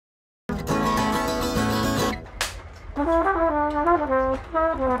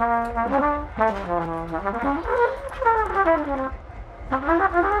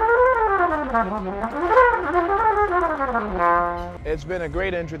It's been a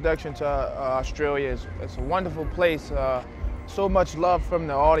great introduction to Australia. It's a wonderful place. So much love from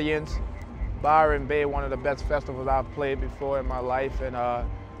the audience. Byron Bay, one of the best festivals I've played before in my life, and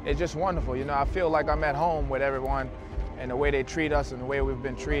it's just wonderful. You know, I feel like I'm at home with everyone, and the way they treat us, and the way we've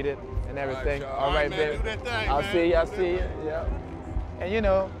been treated, and everything. All right, man, do that thing, I'll man. see you. I'll see you. Yeah. And you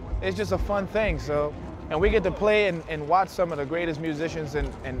know, it's just a fun thing. So, and we get to play and watch some of the greatest musicians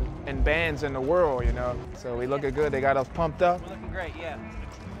and bands in the world. You know, so we looking good. They got us pumped up. We're looking great, yeah.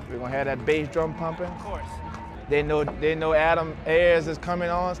 We're gonna have that bass drum pumping. Of course. They know Adam Ayers is coming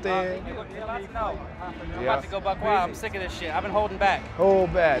on stage. You're about to know. I'm Yeah. about to go buck wild. I'm sick of this shit. I've been holding back.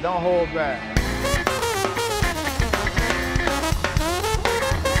 Hold back, don't hold back.